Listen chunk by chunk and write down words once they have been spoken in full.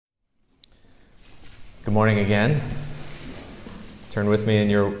Good morning again. Turn with me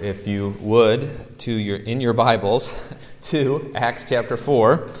if you would, in your Bibles to Acts chapter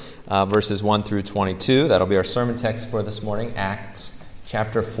 4, verses 1 through 22. That'll be our sermon text for this morning. Acts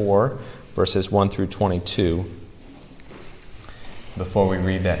chapter 4, verses 1 through 22. Before we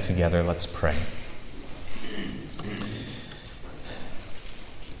read that together, let's pray.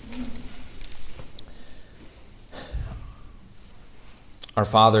 Our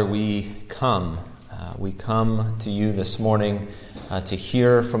Father, we come to you this morning to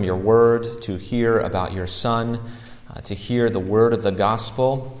hear from your word, to hear about your Son, to hear the word of the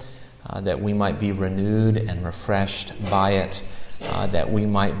gospel, that we might be renewed and refreshed by it, that we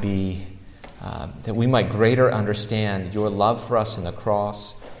might greater understand your love for us in the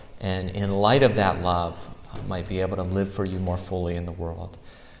cross, and in light of that love, might be able to live for you more fully in the world.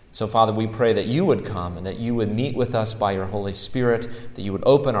 So, Father, we pray that you would come and that you would meet with us by your Holy Spirit, that you would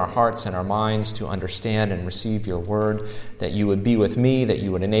open our hearts and our minds to understand and receive your word, that you would be with me, that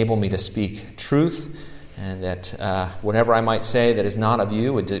you would enable me to speak truth, and that whatever I might say that is not of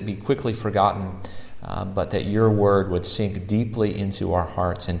you would be quickly forgotten, but that your word would sink deeply into our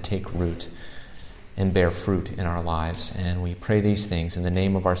hearts and take root and bear fruit in our lives. And we pray these things in the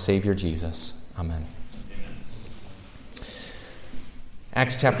name of our Savior Jesus. Amen.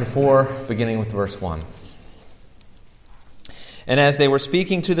 Acts chapter 4, beginning with verse 1. And as they were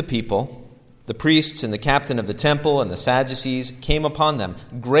speaking to the people, the priests and the captain of the temple and the Sadducees came upon them,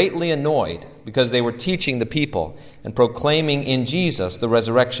 greatly annoyed, because they were teaching the people and proclaiming in Jesus the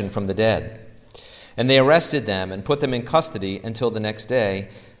resurrection from the dead. And they arrested them and put them in custody until the next day,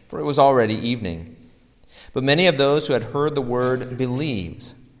 for it was already evening. But many of those who had heard the word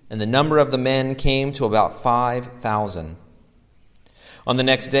believed, and the number of the men came to about 5,000. On the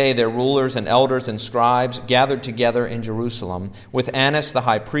next day, their rulers and elders and scribes gathered together in Jerusalem with Annas the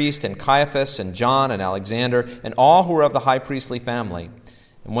high priest and Caiaphas and John and Alexander and all who were of the high priestly family.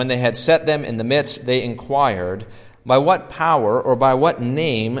 And when they had set them in the midst, they inquired, "By what power or by what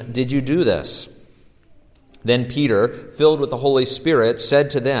name did you do this?" Then Peter, filled with the Holy Spirit,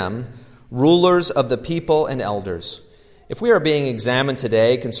 said to them, "Rulers of the people and elders, if we are being examined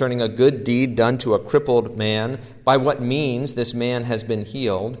today concerning a good deed done to a crippled man, by what means this man has been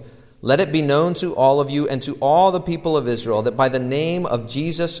healed, let it be known to all of you and to all the people of Israel that by the name of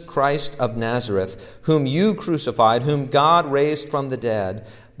Jesus Christ of Nazareth, whom you crucified, whom God raised from the dead,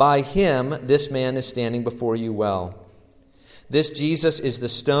 by him this man is standing before you well. This Jesus is the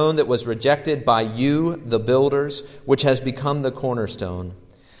stone that was rejected by you, the builders, which has become the cornerstone.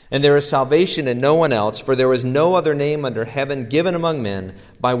 And there is salvation in no one else, for there is no other name under heaven given among men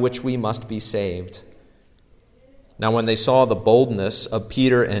by which we must be saved." Now when they saw the boldness of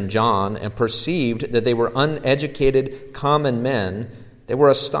Peter and John and perceived that they were uneducated common men, they were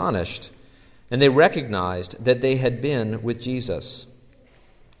astonished, and they recognized that they had been with Jesus.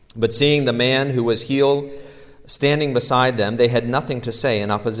 But seeing the man who was healed standing beside them, they had nothing to say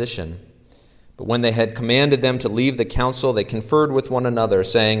in opposition. But when they had commanded them to leave the council, they conferred with one another,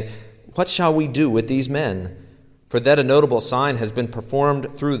 saying, "What shall we do with these men? For that a notable sign has been performed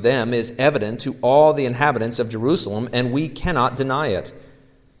through them is evident to all the inhabitants of Jerusalem, and we cannot deny it.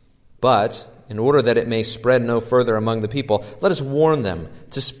 But in order that it may spread no further among the people, let us warn them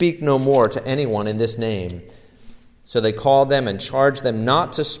to speak no more to anyone in this name." So they called them and charged them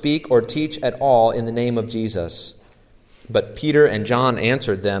not to speak or teach at all in the name of Jesus. But Peter and John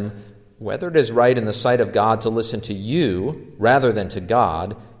answered them, "Whether it is right in the sight of God to listen to you rather than to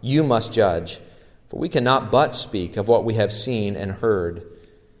God, you must judge. For we cannot but speak of what we have seen and heard."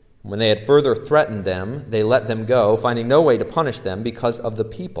 When they had further threatened them, they let them go, finding no way to punish them because of the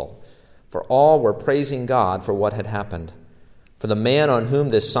people. For all were praising God for what had happened. For the man on whom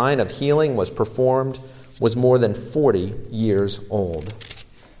this sign of healing was performed was more than 40 years old.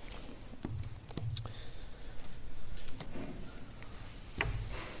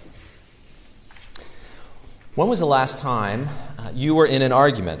 When was the last time you were in an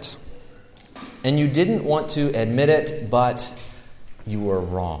argument and you didn't want to admit it, but you were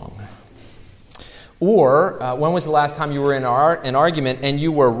wrong? Or when was the last time you were in an argument and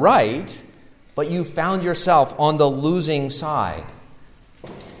you were right, but you found yourself on the losing side?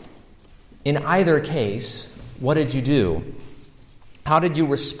 In either case, what did you do? How did you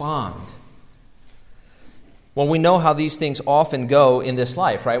respond? Well, we know how these things often go in this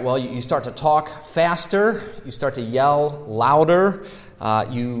life, right? Well, you start to talk faster, you start to yell louder,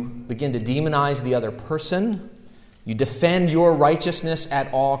 you begin to demonize the other person, you defend your righteousness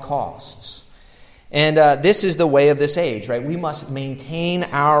at all costs. And this is the way of this age, right? We must maintain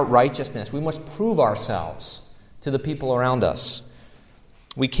our righteousness. We must prove ourselves to the people around us.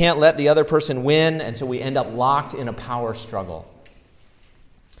 We can't let the other person win, and so we end up locked in a power struggle.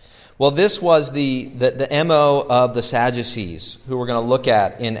 Well, this was the MO of the Sadducees, who we're going to look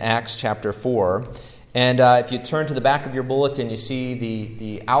at in Acts chapter 4. And if you turn to the back of your bulletin, you see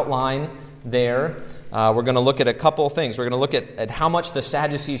the outline there. We're going to look at a couple of things. We're going to look at how much the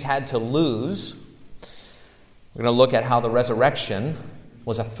Sadducees had to lose. We're going to look at how the resurrection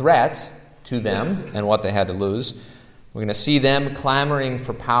was a threat to them and what they had to lose. We're going to see them clamoring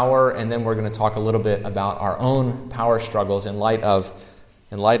for power, and then we're going to talk a little bit about our own power struggles in light of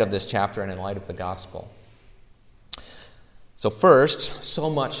this chapter and in light of the gospel. So first, so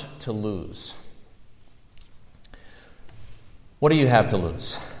much to lose. What do you have to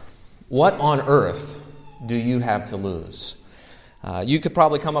lose? What on earth do you have to lose? You could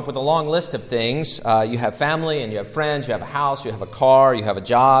probably come up with a long list of things. You have family and you have friends, you have a house, you have a car, you have a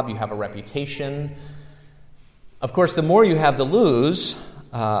job, you have a reputation. Of course, the more you have to lose,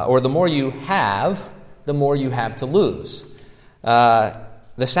 or the more you have, the more you have to lose.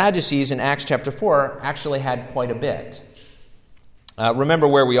 The Sadducees in Acts chapter 4 actually had quite a bit. Remember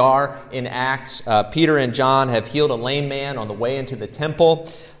where we are in Acts. Peter and John have healed a lame man on the way into the temple.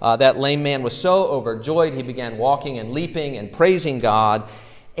 That lame man was so overjoyed, he began walking and leaping and praising God,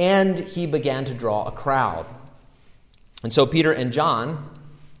 and he began to draw a crowd. And so Peter and John,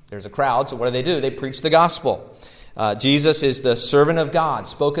 there's a crowd, so what do? They preach the gospel. Jesus is the servant of God,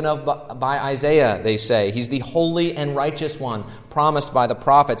 spoken of by Isaiah, they say. He's the holy and righteous one, promised by the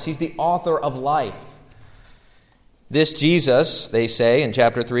prophets. He's the author of life. This Jesus, they say in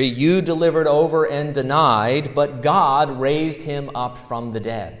chapter 3, you delivered over and denied, but God raised him up from the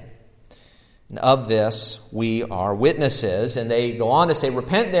dead. And of this we are witnesses. And they go on to say,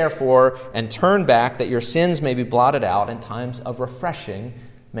 repent therefore and turn back, that your sins may be blotted out and times of refreshing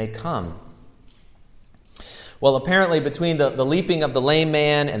may come. Well, apparently between the leaping of the lame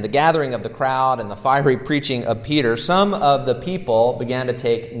man and the gathering of the crowd and the fiery preaching of Peter, some of the people began to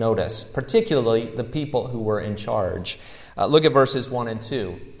take notice, particularly the people who were in charge. Look at verses 1 and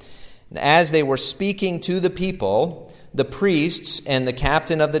 2. And as they were speaking to the people, the priests and the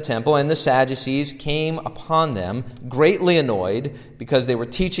captain of the temple and the Sadducees came upon them, greatly annoyed, because they were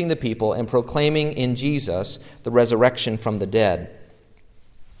teaching the people and proclaiming in Jesus the resurrection from the dead.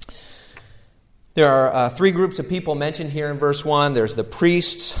 There are three groups of people mentioned here in verse 1. There's the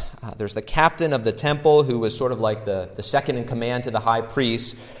priests, there's the captain of the temple, who was sort of like the second in command to the high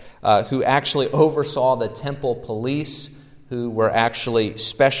priest, who actually oversaw the temple police, who were actually a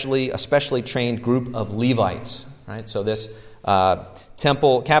specially trained group of Levites. Right? So this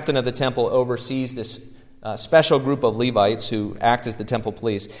captain of the temple oversees this special group of Levites who act as the temple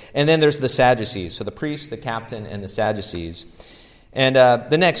police. And then there's the Sadducees, so the priests, the captain, and the Sadducees. And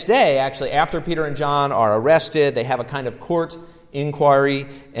the next day, actually, after Peter and John are arrested, they have a kind of court inquiry.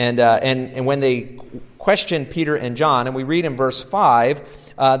 And when they question Peter and John, and we read in verse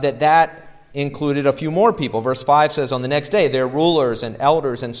 5 that included a few more people. Verse 5 says, on the next day, their rulers and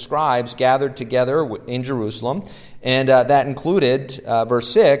elders and scribes gathered together in Jerusalem. And that included, verse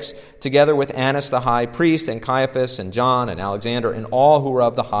 6, together with Annas the high priest and Caiaphas and John and Alexander and all who were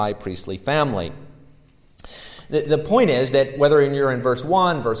of the high priestly family. The point is that whether you're in verse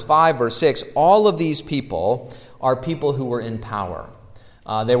 1, verse 5, verse 6, all of these people are people who were in power.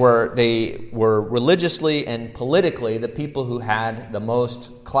 They were religiously and politically the people who had the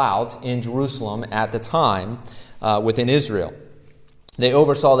most clout in Jerusalem at the time within Israel. They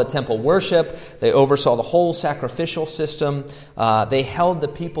oversaw the temple worship. They oversaw the whole sacrificial system. They held the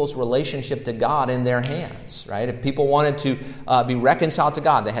people's relationship to God in their hands. Right? If people wanted to be reconciled to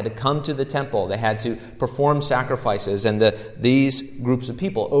God, they had to come to the temple. They had to perform sacrifices, and these groups of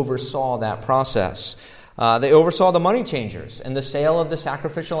people oversaw that process. They oversaw the money changers and the sale of the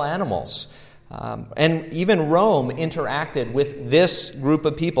sacrificial animals. And even Rome interacted with this group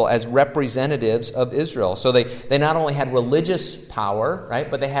of people as representatives of Israel. So they not only had religious power, right,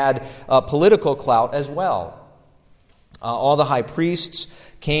 but they had political clout as well. All the high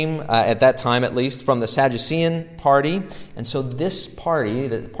priests came, at that time at least, from the Sadducean party. And so this party,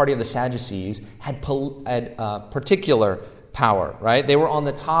 the party of the Sadducees, had particular power, right? They were on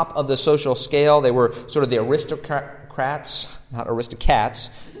the top of the social scale. They were sort of the aristocrats, not aristocats,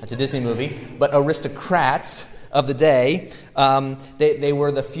 that's a Disney movie, but aristocrats of the day. They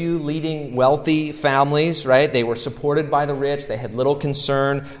were the few leading wealthy families, right? They were supported by the rich. They had little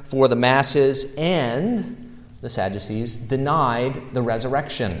concern for the masses, and the Sadducees denied the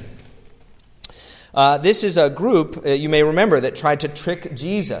resurrection. This is a group, you may remember, that tried to trick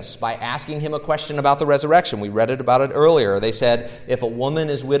Jesus by asking him a question about the resurrection. We read about it earlier. They said, if a woman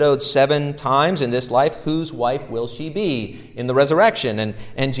is widowed 7 times in this life, whose wife will she be in the resurrection?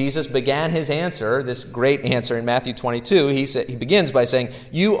 And Jesus began his answer, this great answer in Matthew 22. He begins by saying,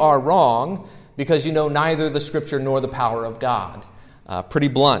 you are wrong because you know neither the Scripture nor the power of God. Pretty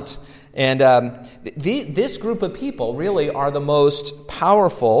blunt. And this group of people really are the most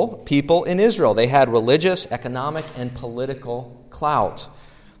powerful people in Israel. They had religious, economic, and political clout.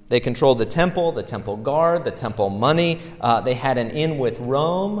 They controlled the temple guard, the temple money. They had an in with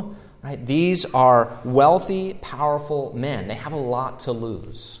Rome. Right? These are wealthy, powerful men. They have a lot to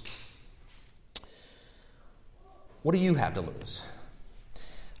lose. What do you have to lose?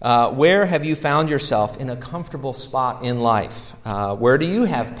 Where have you found yourself in a comfortable spot in life? Where do you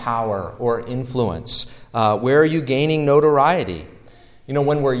have power or influence? Where are you gaining notoriety? You know,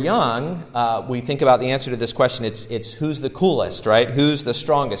 when we're young, we think about the answer to this question. It's who's the coolest, right? Who's the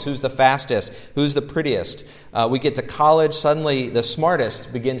strongest? Who's the fastest? Who's the prettiest? We get to college, suddenly the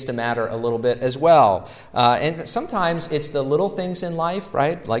smartest begins to matter a little bit as well. And sometimes it's the little things in life,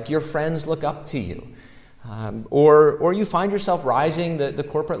 right? Like your friends look up to you. Or you find yourself rising the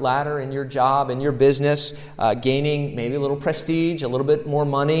corporate ladder in your job, in your business, gaining maybe a little prestige, a little bit more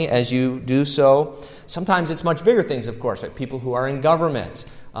money as you do so. Sometimes it's much bigger things, of course, like people who are in government,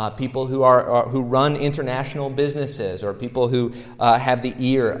 people who run international businesses, or people who have the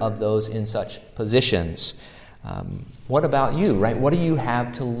ear of those in such positions. What about you, right? What do you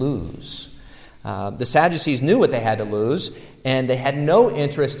have to lose? The Sadducees knew what they had to lose, and they had no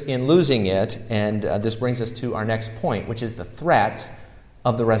interest in losing it. And this brings us to our next point, which is the threat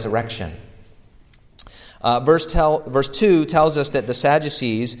of the resurrection. Verse 2 tells us that the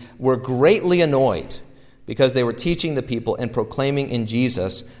Sadducees were greatly annoyed because they were teaching the people and proclaiming in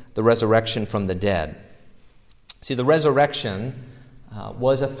Jesus the resurrection from the dead. See, the resurrection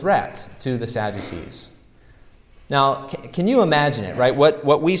was a threat to the Sadducees. Now, can you imagine it, right?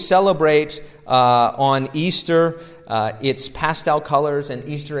 What we celebrate on Easter, it's pastel colors and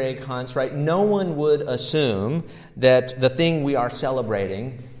Easter egg hunts, right? No one would assume that the thing we are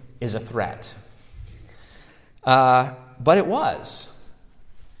celebrating is a threat. But it was.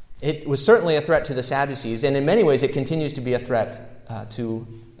 It was certainly a threat to the Sadducees, and in many ways it continues to be a threat to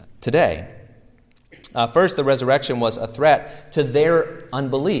today. First, the resurrection was a threat to their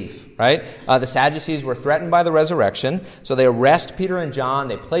unbelief, right? The Sadducees were threatened by the resurrection, so they arrest Peter and John.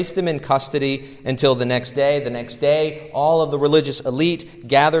 They place them in custody until the next day. The next day, all of the religious elite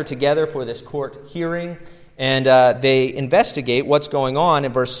gather together for this court hearing, and they investigate what's going on.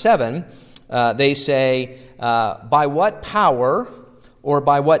 In verse 7, they say, by what power or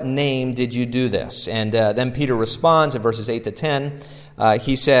by what name did you do this? And then Peter responds in verses 8 to 10.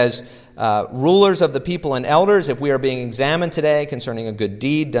 He says, rulers of the people and elders, if we are being examined today concerning a good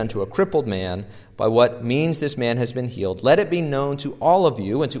deed done to a crippled man, by what means this man has been healed, let it be known to all of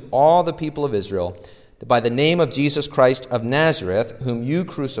you and to all the people of Israel that by the name of Jesus Christ of Nazareth, whom you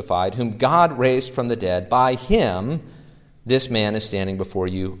crucified, whom God raised from the dead, by him this man is standing before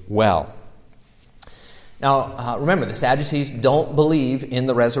you well. Now, remember, the Sadducees don't believe in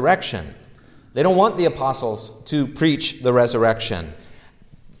the resurrection. They don't want the apostles to preach the resurrection.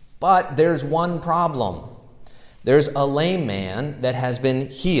 But there's one problem. There's a lame man that has been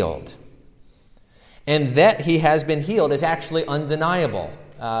healed. And that he has been healed is actually undeniable.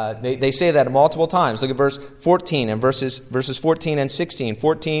 They say that multiple times. Look at verse 14 and verses 14 and 16.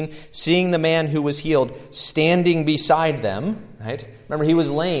 14, seeing the man who was healed standing beside them. Right? Remember, he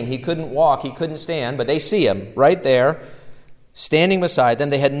was lame. He couldn't walk. He couldn't stand. But they see him right there, standing beside them.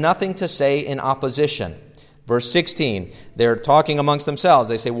 They had nothing to say in opposition. Verse 16, they're talking amongst themselves.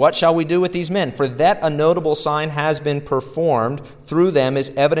 They say, what shall we do with these men? For that a notable sign has been performed through them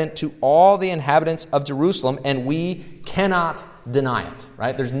is evident to all the inhabitants of Jerusalem, and we cannot deny it.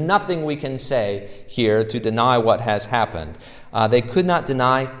 Right? There's nothing we can say here to deny what has happened. They could not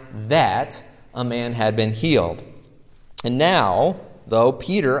deny that a man had been healed. And now, though,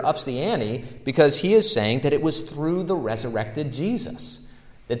 Peter ups the ante because he is saying that it was through the resurrected Jesus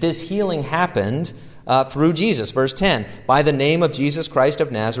that this healing happened through Jesus. Verse 10, by the name of Jesus Christ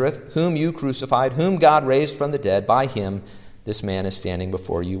of Nazareth, whom you crucified, whom God raised from the dead, by him this man is standing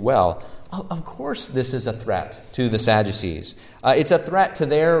before you well. Of course this is a threat to the Sadducees. It's a threat to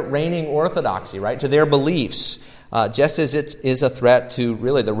their reigning orthodoxy, right? To their beliefs, just as it is a threat to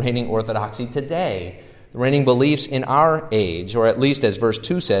really the reigning orthodoxy today, the reigning beliefs in our age, or at least as verse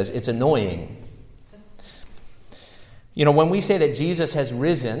 2 says, it's annoying. You know, when we say that Jesus has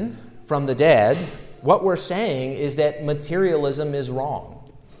risen from the dead, what we're saying is that materialism is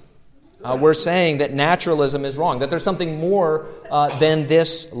wrong. We're saying that naturalism is wrong, that there's something more than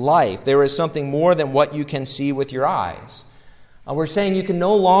this life. There is something more than what you can see with your eyes. We're saying you can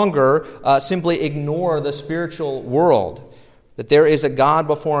no longer simply ignore the spiritual world, that there is a God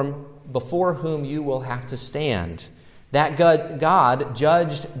before whom you will have to stand. That God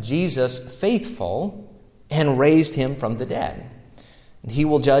judged Jesus faithful and raised him from the dead. And he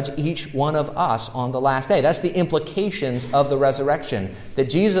will judge each one of us on the last day. That's the implications of the resurrection, that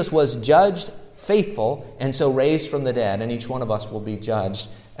Jesus was judged faithful and so raised from the dead, and each one of us will be judged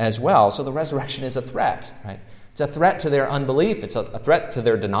as well. So the resurrection is a threat, right? It's a threat to their unbelief. It's a threat to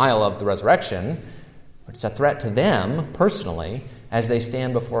their denial of the resurrection. But it's a threat to them personally as they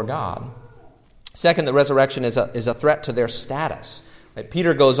stand before God. Second, the resurrection is a threat to their status. Right?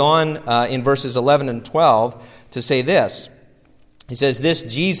 Peter goes on in verses 11 and 12 to say this. He says, "This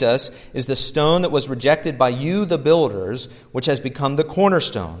Jesus is the stone that was rejected by you, the builders, which has become the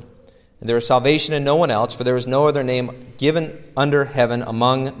cornerstone. And there is salvation in no one else, for there is no other name given under heaven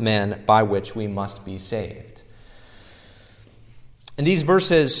among men by which we must be saved." And these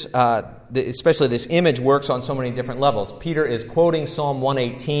verses, especially this image, works on so many different levels. Peter is quoting Psalm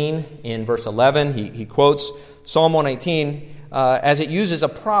 118 in verse 11. He quotes Psalm 118 as it uses a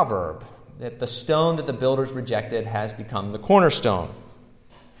proverb, that the stone that the builders rejected has become the cornerstone.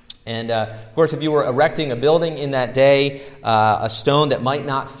 And, of course, if you were erecting a building in that day, a stone that might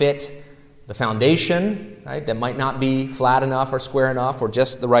not fit the foundation, right, that might not be flat enough or square enough or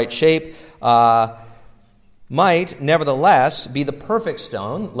just the right shape, might nevertheless be the perfect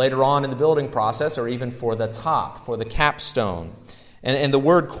stone later on in the building process, or even for the top, for the capstone. And the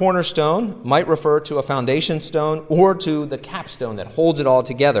word cornerstone might refer to a foundation stone or to the capstone that holds it all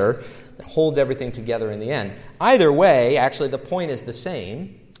together, that holds everything together in the end. Either way, actually, the point is the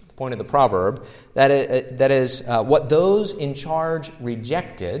same, the point of the proverb, that is what those in charge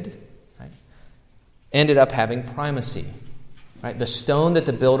rejected, right, ended up having primacy. Right? The stone that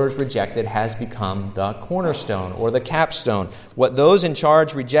the builders rejected has become the cornerstone or the capstone. What those in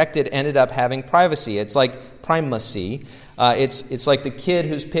charge rejected ended up having primacy. It's like primacy. It's like the kid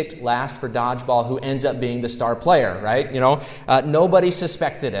who's picked last for dodgeball who ends up being the star player, right? Nobody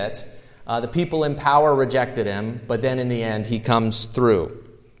suspected it. The people in power rejected him, but then in the end he comes through.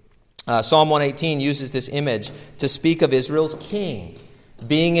 Psalm 118 uses this image to speak of Israel's king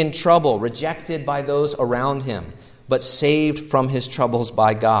being in trouble, rejected by those around him, but saved from his troubles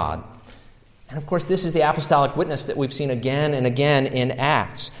by God. And of course, this is the apostolic witness that we've seen again and again in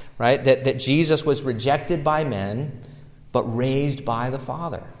Acts, right? That Jesus was rejected by men, but raised by the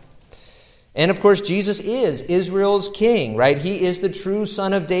Father. And of course, Jesus is Israel's king, right? He is the true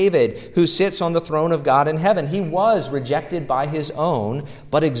son of David who sits on the throne of God in heaven. He was rejected by his own,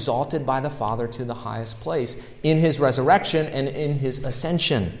 but exalted by the Father to the highest place in his resurrection and in his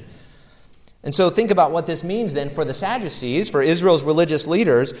ascension. And so think about what this means then for the Sadducees, for Israel's religious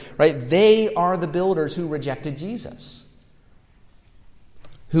leaders, right? They are the builders who rejected Jesus,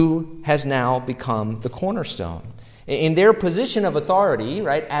 who has now become the cornerstone. In their position of authority,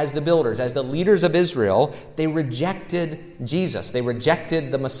 right, as the builders, as the leaders of Israel, they rejected Jesus. They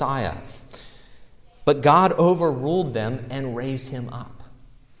rejected the Messiah. But God overruled them and raised him up.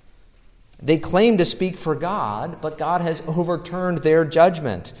 They claim to speak for God, but God has overturned their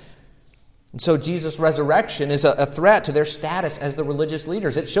judgment. And so Jesus' resurrection is a threat to their status as the religious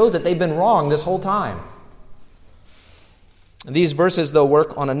leaders. It shows that they've been wrong this whole time. These verses, though,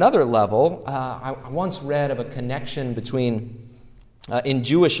 work on another level. I once read of a connection in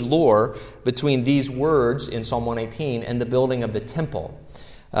Jewish lore between these words in Psalm 118 and the building of the temple.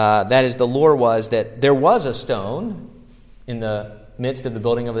 That is, the lore was that there was a stone in the midst of the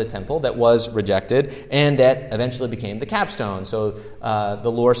building of the temple that was rejected and that eventually became the capstone. So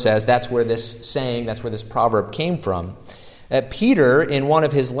the lore says that's where this proverb came from. Peter, in one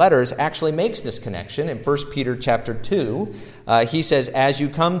of his letters, actually makes this connection. In 1 Peter chapter 2, he says, "As you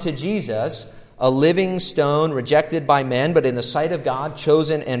come to Jesus, a living stone rejected by men, but in the sight of God,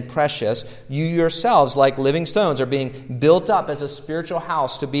 chosen and precious, you yourselves, like living stones, are being built up as a spiritual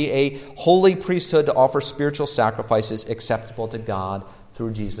house to be a holy priesthood to offer spiritual sacrifices acceptable to God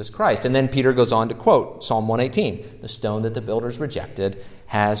through Jesus Christ." And then Peter goes on to quote Psalm 118, "The stone that the builders rejected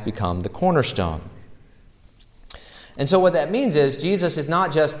has become the cornerstone." And so what that means is Jesus is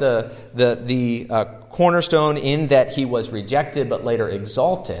not just the cornerstone in that he was rejected but later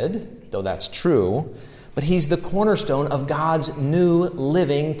exalted, though that's true, but he's the cornerstone of God's new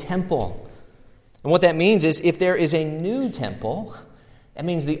living temple. And what that means is if there is a new temple, that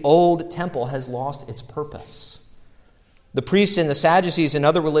means the old temple has lost its purpose. The priests and the Sadducees and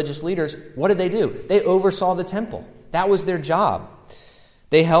other religious leaders, what did they do? They oversaw the temple. That was their job.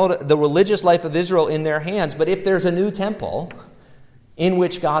 They held the religious life of Israel in their hands. But if there's a new temple in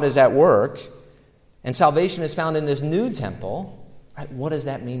which God is at work, and salvation is found in this new temple, right, what does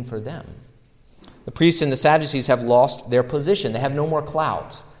that mean for them? The priests and the Sadducees have lost their position. They have no more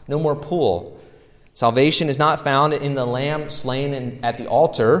clout, no more pull. Salvation is not found in the lamb slain at the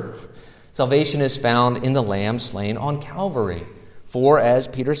altar. Salvation is found in the lamb slain on Calvary. For, as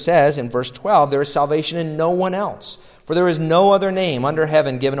Peter says in verse 12, there is salvation in no one else. For there is no other name under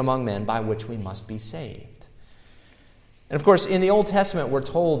heaven given among men by which we must be saved. And of course, in the Old Testament, we're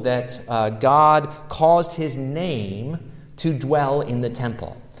told that God caused his name to dwell in the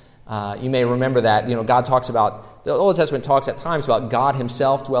temple. You may remember that. God talks about, the Old Testament talks at times about God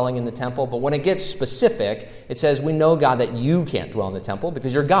himself dwelling in the temple. But when it gets specific, it says, we know, God, that you can't dwell in the temple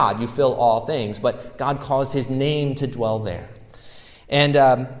because you're God. You fill all things. But God caused his name to dwell there. And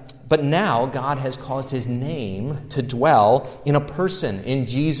but now God has caused his name to dwell in a person, in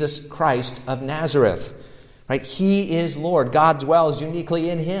Jesus Christ of Nazareth. Right? He is Lord. God dwells uniquely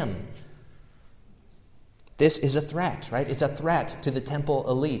in him. This is a threat, right? It's a threat to the temple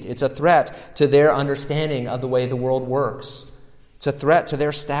elite. It's a threat to their understanding of the way the world works. It's a threat to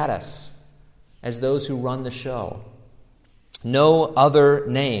their status as those who run the show. No other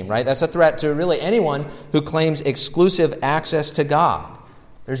name, right? That's a threat to really anyone who claims exclusive access to God.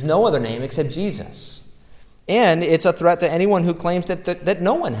 There's no other name except Jesus. And it's a threat to anyone who claims that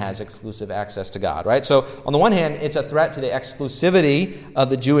no one has exclusive access to God, right? So on the one hand, it's a threat to the exclusivity of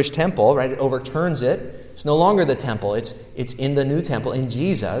the Jewish temple, right? It overturns it. It's no longer the temple. It's in the new temple, in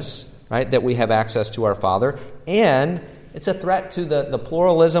Jesus, right, that we have access to our Father. And it's a threat to the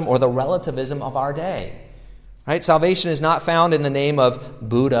pluralism or the relativism of our day. Right? Salvation is not found in the name of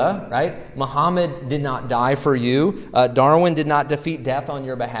Buddha, right? Muhammad did not die for you. Darwin did not defeat death on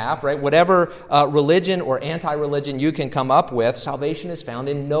your behalf, right? Whatever religion or anti-religion you can come up with, salvation is found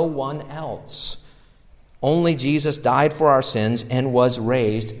in no one else. Only Jesus died for our sins and was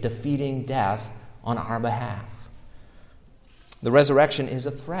raised, defeating death on our behalf. The resurrection is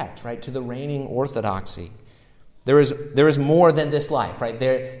a threat, right, to the reigning orthodoxy. There is more than this life, right?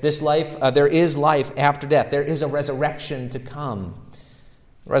 There is life after death. There is a resurrection to come.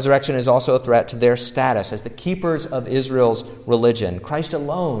 Resurrection is also a threat to their status as the keepers of Israel's religion. Christ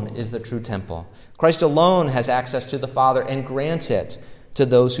alone is the true temple. Christ alone has access to the Father and grants it to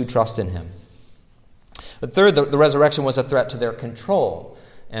those who trust in him. But third, the resurrection was a threat to their control.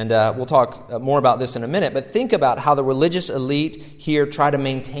 And we'll talk more about this in a minute. But think about how the religious elite here try to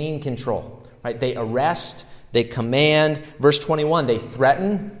maintain control. Right? They arrest, they command. Verse 21, they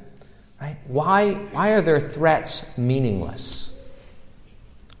threaten. Right? Why are their threats meaningless?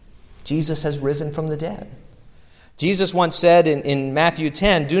 Jesus has risen from the dead. Jesus once said in Matthew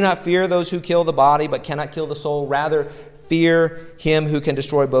 10, "Do not fear those who kill the body but cannot kill the soul. Rather, fear him who can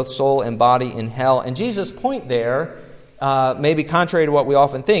destroy both soul and body in hell." And Jesus' point there, maybe contrary to what we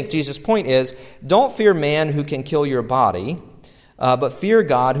often think, Jesus' point is, don't fear man who can kill your body, but fear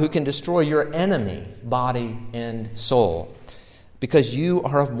God who can destroy your enemy, body and soul, because you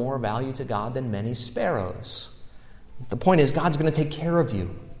are of more value to God than many sparrows. The point is, God's going to take care of you.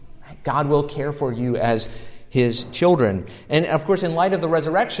 God will care for you as his children. And of course, in light of the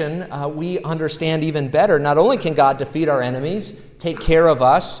resurrection, we understand even better, not only can God defeat our enemies, take care of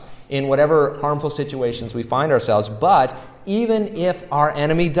us in whatever harmful situations we find ourselves, but even if our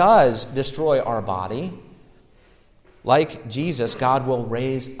enemy does destroy our body, like Jesus, God will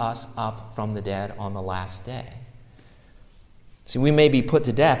raise us up from the dead on the last day. See, we may be put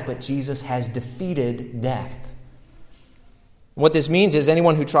to death, but Jesus has defeated death. What this means is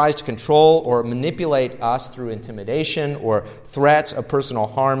anyone who tries to control or manipulate us through intimidation or threats of personal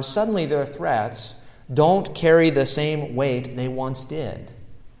harm, suddenly their threats don't carry the same weight they once did.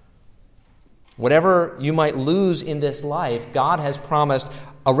 Whatever you might lose in this life, God has promised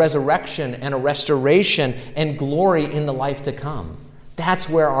a resurrection and a restoration and glory in the life to come. That's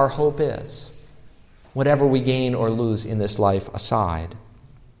where our hope is. Whatever we gain or lose in this life aside.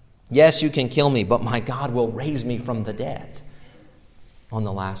 Yes, you can kill me, but my God will raise me from the dead on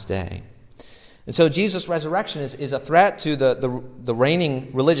the last day. And so Jesus' resurrection is a threat to the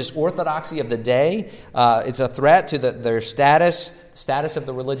reigning religious orthodoxy of the day. It's a threat to their status of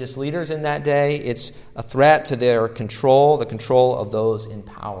the religious leaders in that day. It's a threat to their control, the control of those in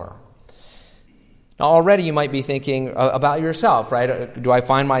power. Now already you might be thinking about yourself, right? Do I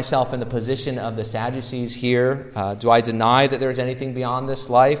find myself in the position of the Sadducees here? Do I deny that there's anything beyond this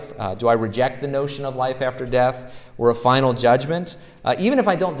life? Do I reject the notion of life after death or a final judgment? Even if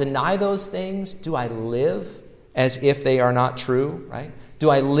I don't deny those things, do I live as if they are not true, right? Do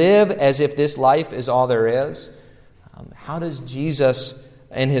I live as if this life is all there is? How does Jesus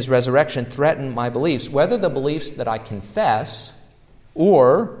in his resurrection threaten my beliefs, whether the beliefs that I confess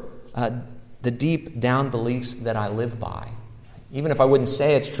or the deep down beliefs that I live by. Even if I wouldn't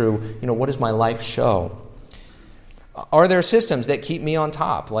say it's true, what does my life show? Are there systems that keep me on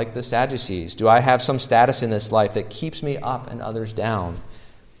top, like the Sadducees? Do I have some status in this life that keeps me up and others down?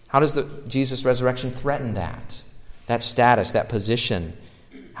 How does Jesus' resurrection threaten that status, that position?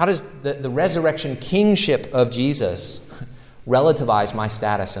 How does the resurrection kingship of Jesus relativize my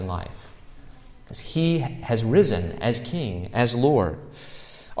status in life? Because he has risen as king, as Lord.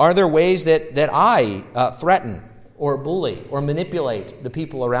 Are there ways that I threaten or bully or manipulate the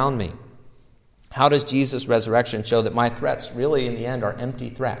people around me? How does Jesus' resurrection show that my threats really in the end are empty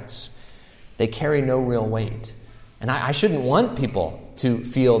threats? They carry no real weight. And I shouldn't want people to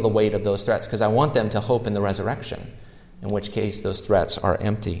feel the weight of those threats because I want them to hope in the resurrection, in which case those threats are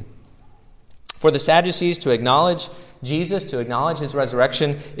empty. For the Sadducees to acknowledge Jesus, to acknowledge his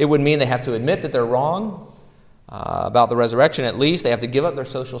resurrection, it would mean they have to admit that they're wrong about the resurrection at least. They have to give up their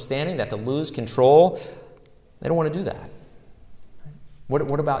social standing. They have to lose control. They don't want to do that.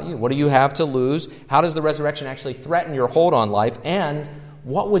 What about you? What do you have to lose? How does the resurrection actually threaten your hold on life? And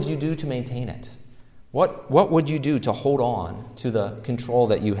what would you do to maintain it? What would you do to hold on to the control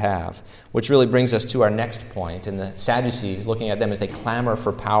that you have? Which really brings us to our next point, and the Sadducees, looking at them as they clamor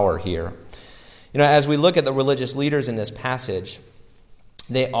for power here. As we look at the religious leaders in this passage,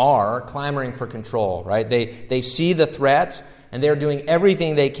 they are clamoring for control, right? They see the threat, and they're doing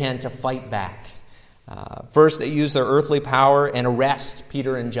everything they can to fight back. First, they use their earthly power and arrest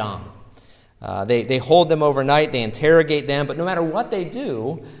Peter and John. They hold them overnight, they interrogate them, but no matter what they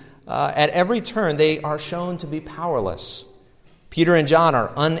do, at every turn they are shown to be powerless. Peter and John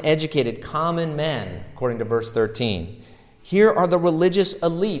are uneducated, common men, according to verse 13. Here are the religious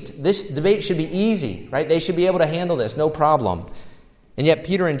elite. This debate should be easy, right? They should be able to handle this, no problem. And yet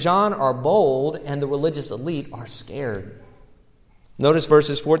Peter and John are bold, and the religious elite are scared. Notice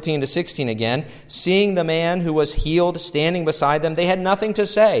verses 14 to 16 again. Seeing the man who was healed standing beside them, they had nothing to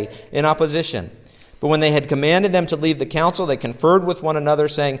say in opposition. But when they had commanded them to leave the council, they conferred with one another,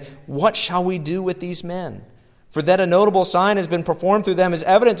 saying, "What shall we do with these men? For that a notable sign has been performed through them is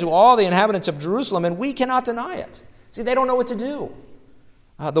evident to all the inhabitants of Jerusalem, and we cannot deny it." See, they don't know what to do.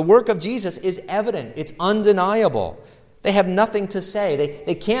 The work of Jesus is evident. It's undeniable. They have nothing to say.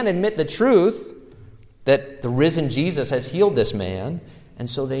 They can't admit the truth that the risen Jesus has healed this man, and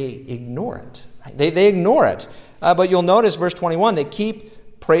so they ignore it. They ignore it. But you'll notice verse 21,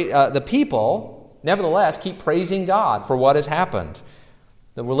 the people, nevertheless, keep praising God for what has happened.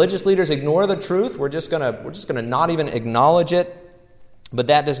 The religious leaders ignore the truth. We're just gonna not even acknowledge it. But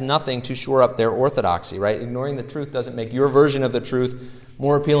that does nothing to shore up their orthodoxy, right? Ignoring the truth doesn't make your version of the truth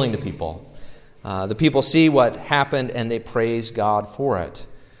more appealing to people. The people see what happened and they praise God for it.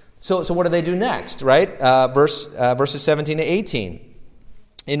 So what do they do next, right? Verses 17 to 18.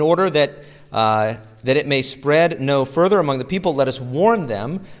 In order that it may spread no further among the people, let us warn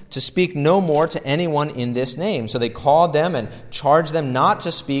them to speak no more to anyone in this name. So they called them and charged them not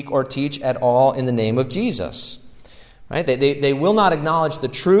to speak or teach at all in the name of Jesus. Right? They will not acknowledge the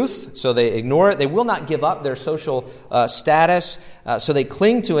truth, so they ignore it. They will not give up their social status, so they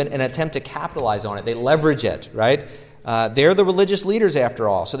cling to it and attempt to capitalize on it. They leverage it, right? They're the religious leaders after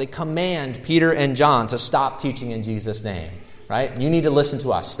all, so they command Peter and John to stop teaching in Jesus' name, right? You need to listen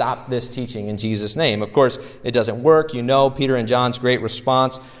to us. Stop this teaching in Jesus' name. Of course, it doesn't work. Peter and John's great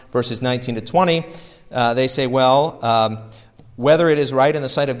response, verses 19 to 20. They say, whether it is right in the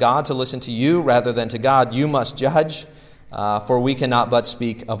sight of God to listen to you rather than to God, you must judge, for we cannot but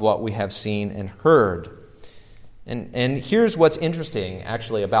speak of what we have seen and heard. And here's what's interesting,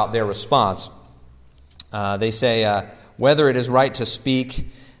 actually, about their response. They say, whether it is right to speak,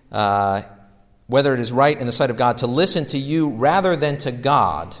 whether it is right in the sight of God to listen to you rather than to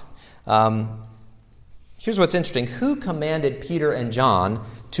God. Here's what's interesting. Who commanded Peter and John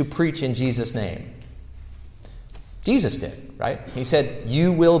to preach in Jesus' name? Jesus did, right? He said,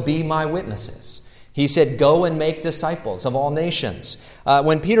 "You will be my witnesses." He said, "Go and make disciples of all nations."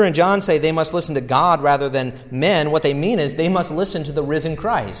 When Peter and John say they must listen to God rather than men, what they mean is they must listen to the risen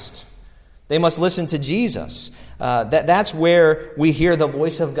Christ. They must listen to Jesus. That's where we hear the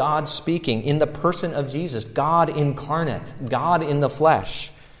voice of God speaking in the person of Jesus, God incarnate, God in the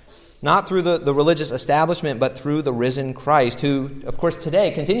flesh. Not through the religious establishment, but through the risen Christ, who, of course, today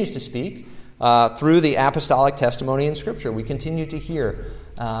continues to speak through the apostolic testimony in Scripture. We continue to hear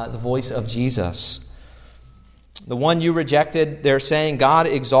the voice of Jesus. The one you rejected, they're saying, God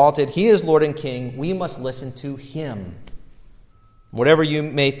exalted, He is Lord and King. We must listen to Him. Whatever you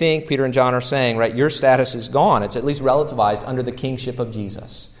may think, Peter and John are saying, right, your status is gone. It's at least relativized under the kingship of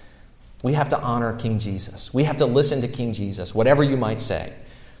Jesus. We have to honor King Jesus. We have to listen to King Jesus, whatever you might say.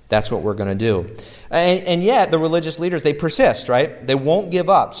 That's what we're going to do. And yet, the religious leaders, they persist, right? They won't give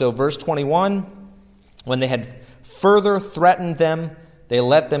up. So verse 21, when they had further threatened them, they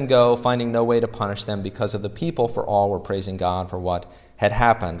let them go, finding no way to punish them because of the people, for all were praising God for what had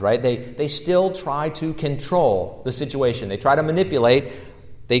happened, right? They still try to control the situation. They try to manipulate.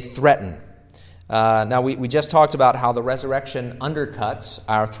 They threaten. Now, we just talked about how the resurrection undercuts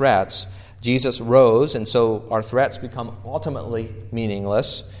our threats. Jesus rose, and so our threats become ultimately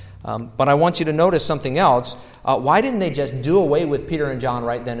meaningless. But I want you to notice something else. Why didn't they just do away with Peter and John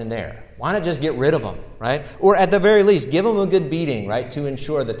right then and there? Why not just get rid of them, right? Or at the very least, give them a good beating, right, to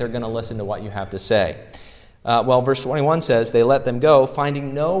ensure that they're going to listen to what you have to say. Well, verse 21 says, they let them go,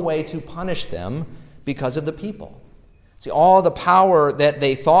 finding no way to punish them because of the people. See, all the power that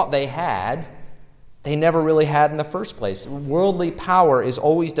they thought they had, they never really had in the first place. Worldly power is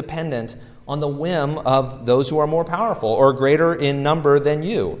always dependent on the whim of those who are more powerful or greater in number than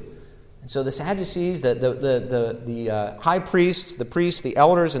you. And so the Sadducees, the high priests, the priests, the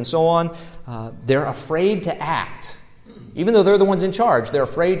elders, and so on, they're afraid to act. Even though they're the ones in charge, they're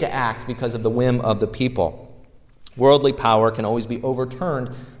afraid to act because of the whim of the people. Worldly power can always be overturned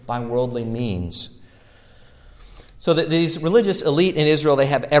by worldly means. So that these religious elite in Israel, they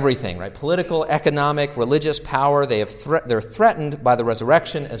have everything, right? Political, economic, religious power. They're threatened by the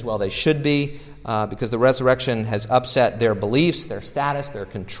resurrection, as well they should be, because the resurrection has upset their beliefs, their status, their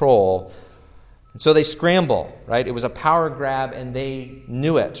control. And so they scramble, right? It was a power grab, and they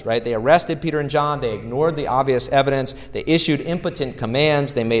knew it, right? They arrested Peter and John. They ignored the obvious evidence. They issued impotent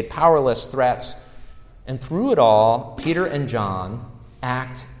commands. They made powerless threats. And through it all, Peter and John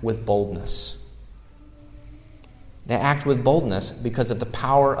act with boldness. They act with boldness because of the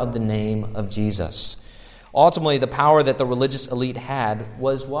power of the name of Jesus. Ultimately, the power that the religious elite had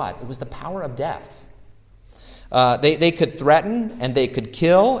was what? It was the power of death. They could threaten and they could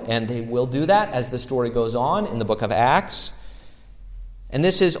kill, and they will do that as the story goes on in the book of Acts. And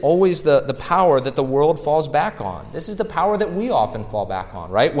this is always the power that the world falls back on. This is the power that we often fall back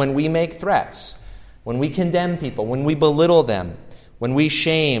on, right? When we make threats, when we condemn people, when we belittle them, when we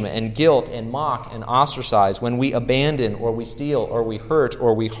shame and guilt and mock and ostracize, when we abandon or we steal or we hurt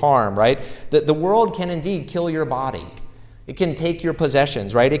or we harm, right? The world can indeed kill your body. It can take your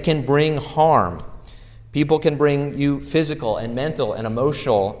possessions, right? It can bring harm. People can bring you physical and mental and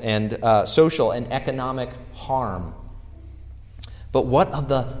emotional and social and economic harm. But what of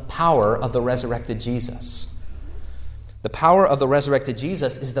the power of the resurrected Jesus? The power of the resurrected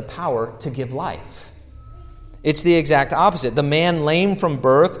Jesus is the power to give life. It's the exact opposite. The man lame from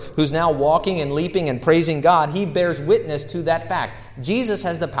birth, who's now walking and leaping and praising God, he bears witness to that fact. Jesus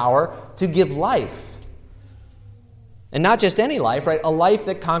has the power to give life. And not just any life, right? A life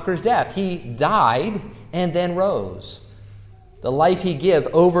that conquers death. He died and then rose. The life he gives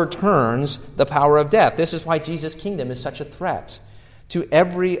overturns the power of death. This is why Jesus' kingdom is such a threat to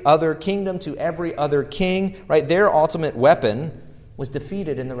every other kingdom, to every other king, right? Their ultimate weapon was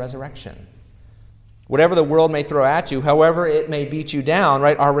defeated in the resurrection. Whatever the world may throw at you, however it may beat you down,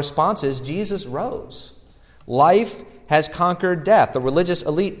 right? Our response is Jesus rose. Life has conquered death. The religious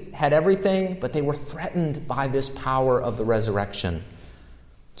elite had everything, but they were threatened by this power of the resurrection.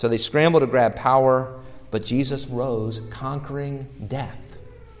 So they scrambled to grab power, but Jesus rose, conquering death.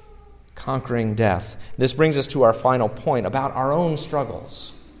 Conquering death. This brings us to our final point about our own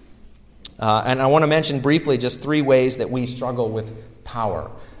struggles. And I want to mention briefly just 3 ways that we struggle with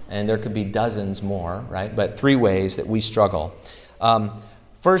power. And there could be dozens more, right? But 3 ways that we struggle.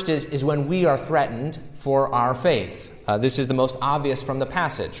 First is when we are threatened for our faith. This is the most obvious from the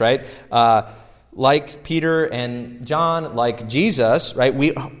passage, right? Like Peter and John, like Jesus, right?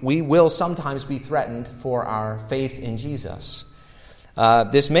 We will sometimes be threatened for our faith in Jesus.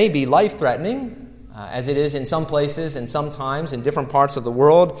 This may be life-threatening, as it is in some places and sometimes in different parts of the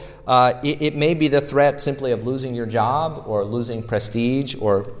world. It may be the threat simply of losing your job or losing prestige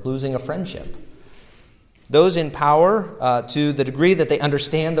or losing a friendship. Those in power, to the degree that they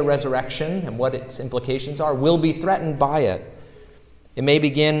understand the resurrection and what its implications are, will be threatened by it. It may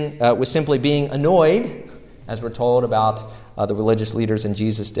begin with simply being annoyed, as we're told about the religious leaders in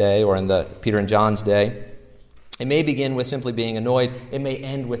Jesus' day or in the Peter and John's day. It may begin with simply being annoyed. It may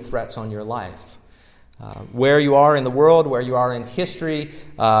end with threats on your life. Where you are in the world, where you are in history,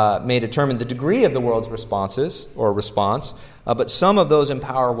 may determine the degree of the world's response. But some of those in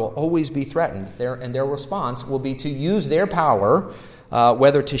power will always be threatened, and their response will be to use their power,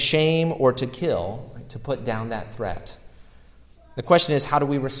 whether to shame or to kill, to put down that threat. The question is, how do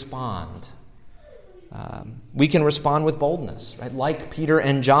we respond? We can respond with boldness, right? Like Peter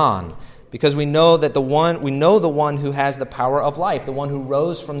and John, because we know the one who has the power of life, the one who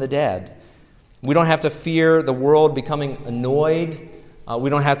rose from the dead. We don't have to fear the world becoming annoyed. We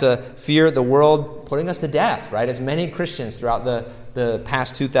don't have to fear the world putting us to death, right? As many Christians throughout the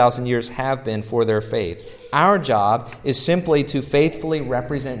past 2,000 years have been for their faith. Our job is simply to faithfully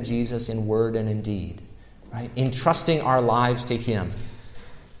represent Jesus in word and in deed, right? Entrusting our lives to Him.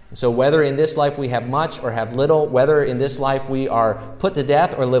 So whether in this life we have much or have little, whether in this life we are put to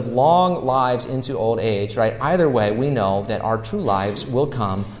death or live long lives into old age, right? Either way, we know that our true lives will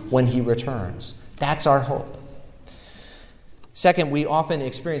come when He returns. That's our hope. Second, we often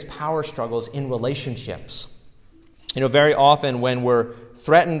experience power struggles in relationships. Very often when we're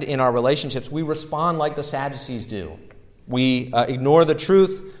threatened in our relationships, we respond like the Sadducees do. We ignore the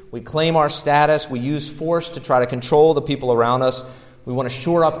truth, we claim our status, we use force to try to control the people around us. We want to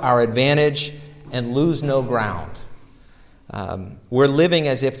shore up our advantage and lose no ground. We're living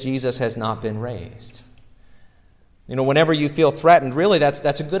as if Jesus has not been raised. Whenever you feel threatened, really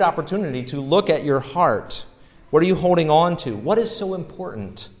that's a good opportunity to look at your heart. What are you holding on to? What is so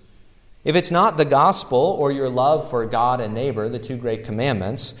important? If it's not the gospel or your love for God and neighbor, the two great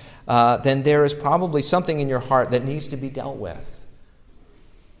commandments, then there is probably something in your heart that needs to be dealt with.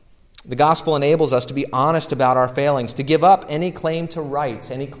 The gospel enables us to be honest about our failings, to give up any claim to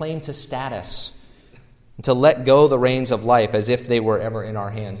rights, any claim to status, and to let go the reins of life as if they were ever in our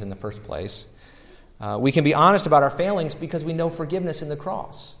hands in the first place. We can be honest about our failings because we know forgiveness in the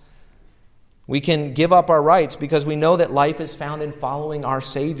cross. We can give up our rights because we know that life is found in following our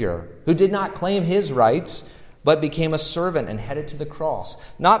Savior, who did not claim His rights, but became a servant and headed to the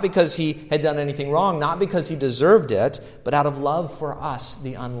cross. Not because He had done anything wrong, not because He deserved it, but out of love for us,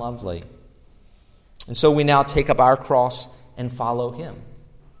 the unlovely. And so we now take up our cross and follow Him.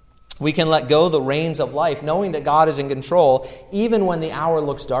 We can let go the reins of life, knowing that God is in control, even when the hour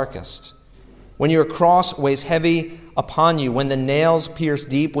looks darkest. When your cross weighs heavy upon you, when the nails pierce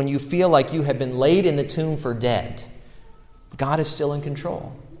deep, when you feel like you have been laid in the tomb for dead, God is still in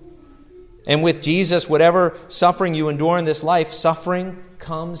control. And with Jesus, whatever suffering you endure in this life, suffering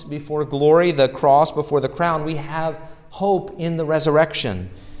comes before glory, the cross before the crown. We have hope in the resurrection.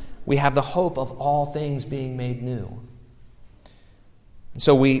 We have the hope of all things being made new.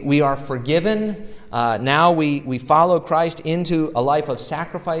 So we are forgiven. Now we follow Christ into a life of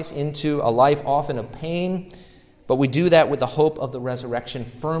sacrifice, into a life often of pain. But we do that with the hope of the resurrection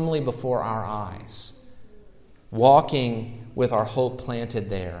firmly before our eyes, walking with our hope planted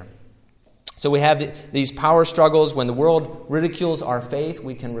there. So we have these power struggles. When the world ridicules our faith,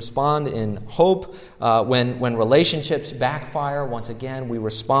 we can respond in hope. When relationships backfire, once again, we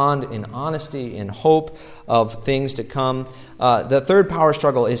respond in honesty, in hope of things to come. The third power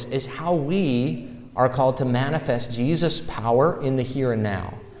struggle is how we are called to manifest Jesus' power in the here and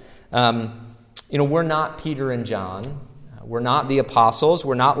now. We're not Peter and John. We're not the apostles.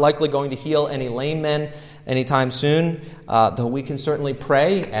 We're not likely going to heal any lame men anytime soon, though we can certainly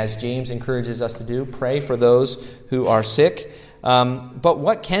pray, as James encourages us to do, pray for those who are sick. But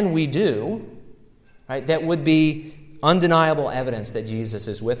what can we do, right, that would be undeniable evidence that Jesus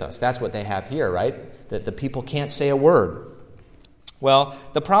is with us? That's what they have here, right? That the people can't say a word. Well,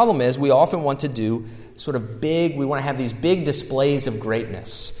 the problem is we often want to do we want to have these big displays of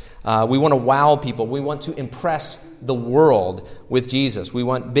greatness. We want to wow people. We want to impress the world with Jesus. We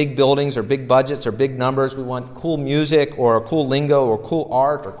want big buildings or big budgets or big numbers. We want cool music or cool lingo or cool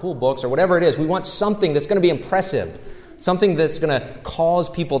art or cool books or whatever it is. We want something that's going to be impressive, something that's going to cause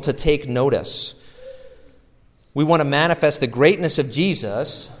people to take notice. We want to manifest the greatness of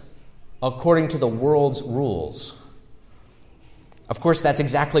Jesus according to the world's rules. Of course, that's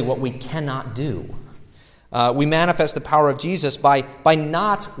exactly what we cannot do. We manifest the power of Jesus by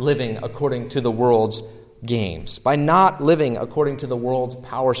not living according to the world's games, by not living according to the world's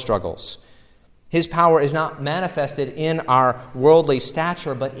power struggles. His power is not manifested in our worldly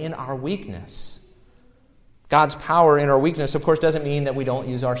stature, but in our weakness. God's power in our weakness, of course, doesn't mean that we don't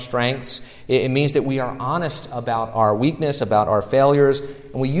use our strengths. It means that we are honest about our weakness, about our failures,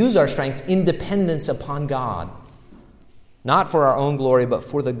 and we use our strengths in dependence upon God. Not for our own glory, but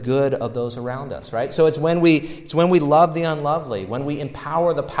for the good of those around us, right? So it's when we love the unlovely, when we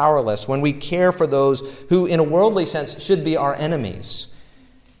empower the powerless, when we care for those who, in a worldly sense, should be our enemies.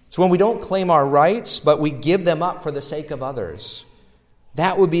 It's when we don't claim our rights, but we give them up for the sake of others.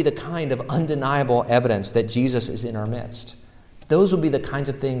 That would be the kind of undeniable evidence that Jesus is in our midst. Those would be the kinds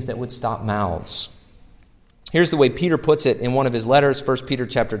of things that would stop mouths. Here's the way Peter puts it in one of his letters, 1 Peter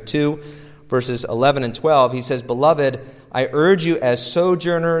chapter 2, verses 11 and 12, he says, "Beloved, I urge you as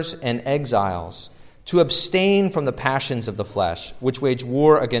sojourners and exiles to abstain from the passions of the flesh, which wage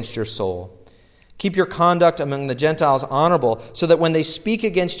war against your soul. Keep your conduct among the Gentiles honorable, so that when they speak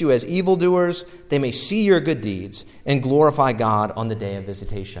against you as evildoers, they may see your good deeds and glorify God on the day of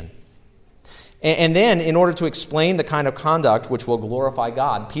visitation." And then, in order to explain the kind of conduct which will glorify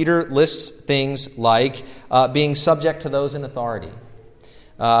God, Peter lists things like being subject to those in authority,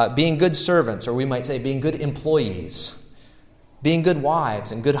 being good servants, or we might say being good employees, being good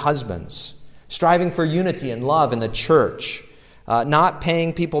wives and good husbands, striving for unity and love in the church, not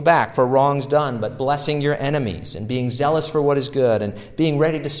paying people back for wrongs done, but blessing your enemies, and being zealous for what is good, and being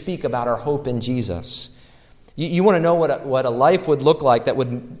ready to speak about our hope in Jesus. You want to know what a life would look like that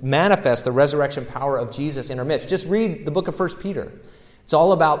would manifest the resurrection power of Jesus in our midst. Just read the book of 1 Peter. It's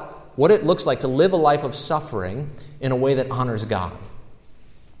all about what it looks like to live a life of suffering in a way that honors God.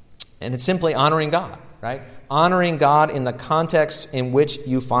 And it's simply honoring God, right? Honoring God in the context in which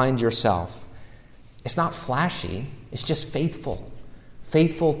you find yourself. It's not flashy. It's just faithful.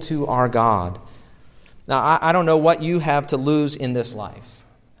 Faithful to our God. Now, I don't know what you have to lose in this life.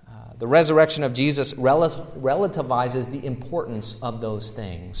 The resurrection of Jesus relativizes the importance of those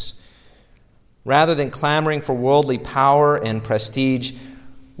things. Rather than clamoring for worldly power and prestige,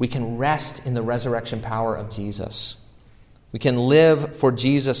 we can rest in the resurrection power of Jesus. We can live for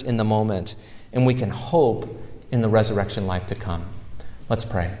Jesus in the moment, and we can hope in the resurrection life to come. Let's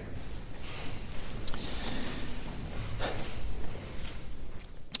pray.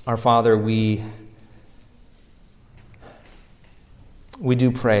 Our Father, we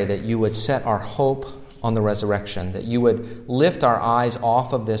do pray that you would set our hope on the resurrection, that you would lift our eyes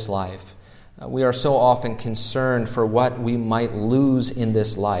off of this life. We are so often concerned for what we might lose in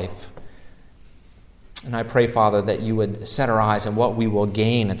this life. And I pray, Father, that you would set our eyes on what we will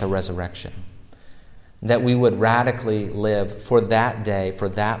gain at the resurrection, that we would radically live for that day, for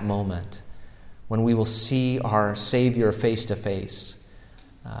that moment, when we will see our Savior face to face,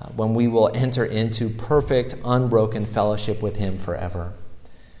 when we will enter into perfect, unbroken fellowship with him forever.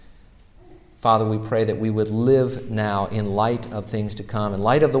 Father, we pray that we would live now in light of things to come, in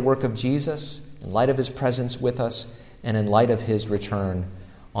light of the work of Jesus, in light of his presence with us, and in light of his return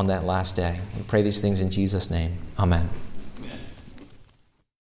on that last day. We pray these things in Jesus' name. Amen.